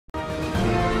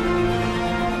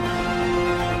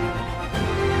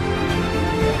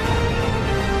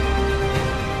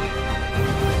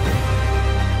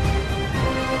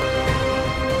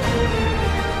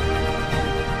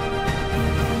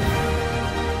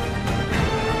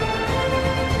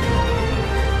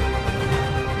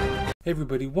Hey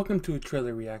everybody, welcome to a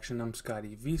trailer reaction. I'm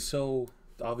Scotty V. So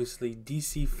obviously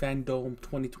DC Fandome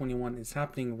 2021 is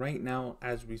happening right now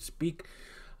as we speak.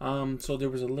 So there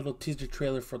was a little teaser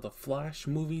trailer for the Flash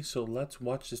movie, so let's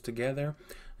watch this together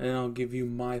and then I'll give you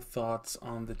my thoughts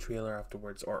on the trailer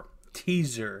afterwards, or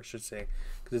teaser I should say,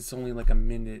 because it's only like a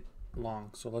minute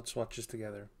long. So let's watch this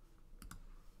together.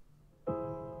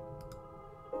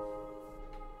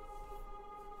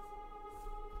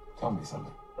 Tell me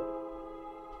something.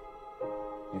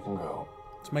 You can go.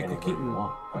 It's Michael anywhere Keaton. You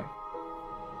want, right?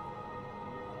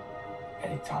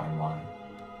 Any timeline,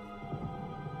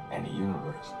 any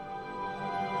universe.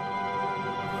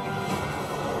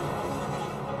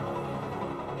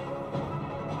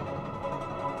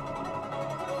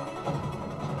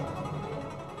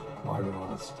 Why do you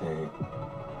want to stay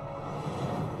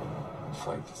and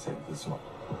fight to save this one?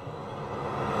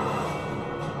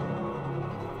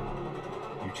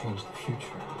 You changed the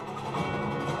future.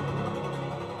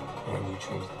 And you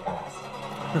changed the past.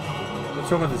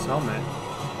 What's wrong with his helmet?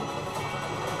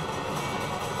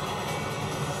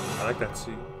 I like that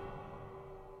suit.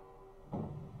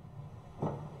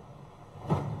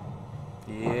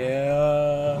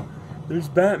 Yeah, there's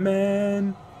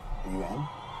Batman. Are you in?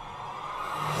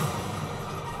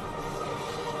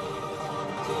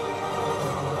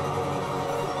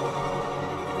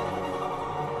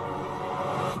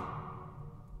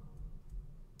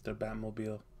 The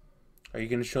Batmobile. Are you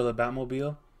gonna show the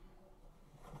Batmobile?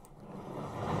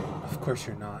 Of course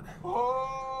you're not.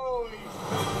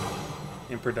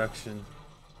 In production.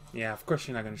 Yeah, of course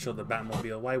you're not gonna show the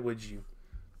Batmobile. Why would you?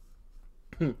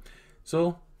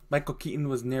 So Michael Keaton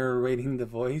was narrating the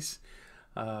voice.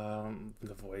 He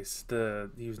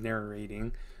was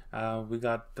narrating. We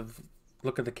got the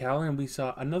look at the calendar, and we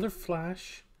saw another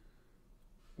Flash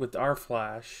with our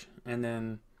Flash, and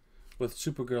then with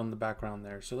Supergirl in the background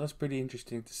there. So that's pretty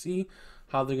interesting to see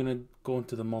how they're gonna go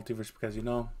into the multiverse, because you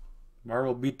know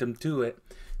Marvel beat them to it,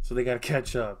 so they gotta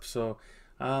catch up. So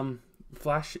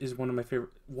Flash is one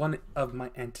of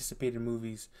my anticipated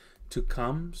movies to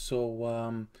come.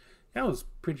 So that was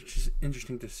pretty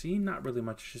interesting to see. Not really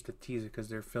much, just a teaser because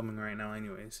they're filming right now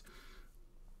anyways.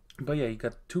 But yeah, you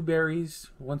got two Barrys,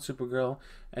 one Supergirl,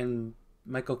 and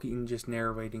Michael Keaton just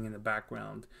narrating in the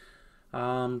background.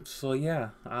 So yeah,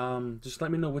 just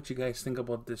let me know what you guys think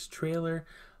about this trailer.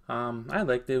 I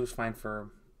liked it. It was fine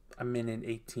for a minute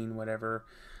 18, whatever.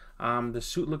 The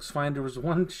suit looks fine. There was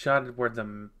one shot where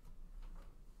the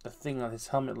thing on his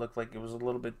helmet looked like it was a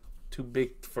little bit too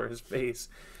big for his face.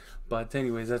 But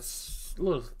anyways, that's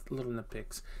little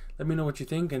nitpicks. Let me know what you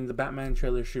think, and the Batman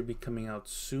trailer should be coming out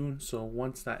soon. So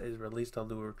once that is released, I'll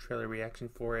do a trailer reaction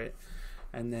for it.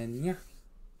 And then yeah,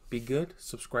 be good.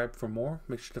 Subscribe for more.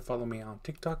 Make sure to follow me on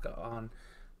TikTok on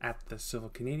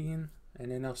 @TheCivilCanadian.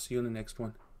 And then I'll see you in the next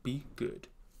one. Be good.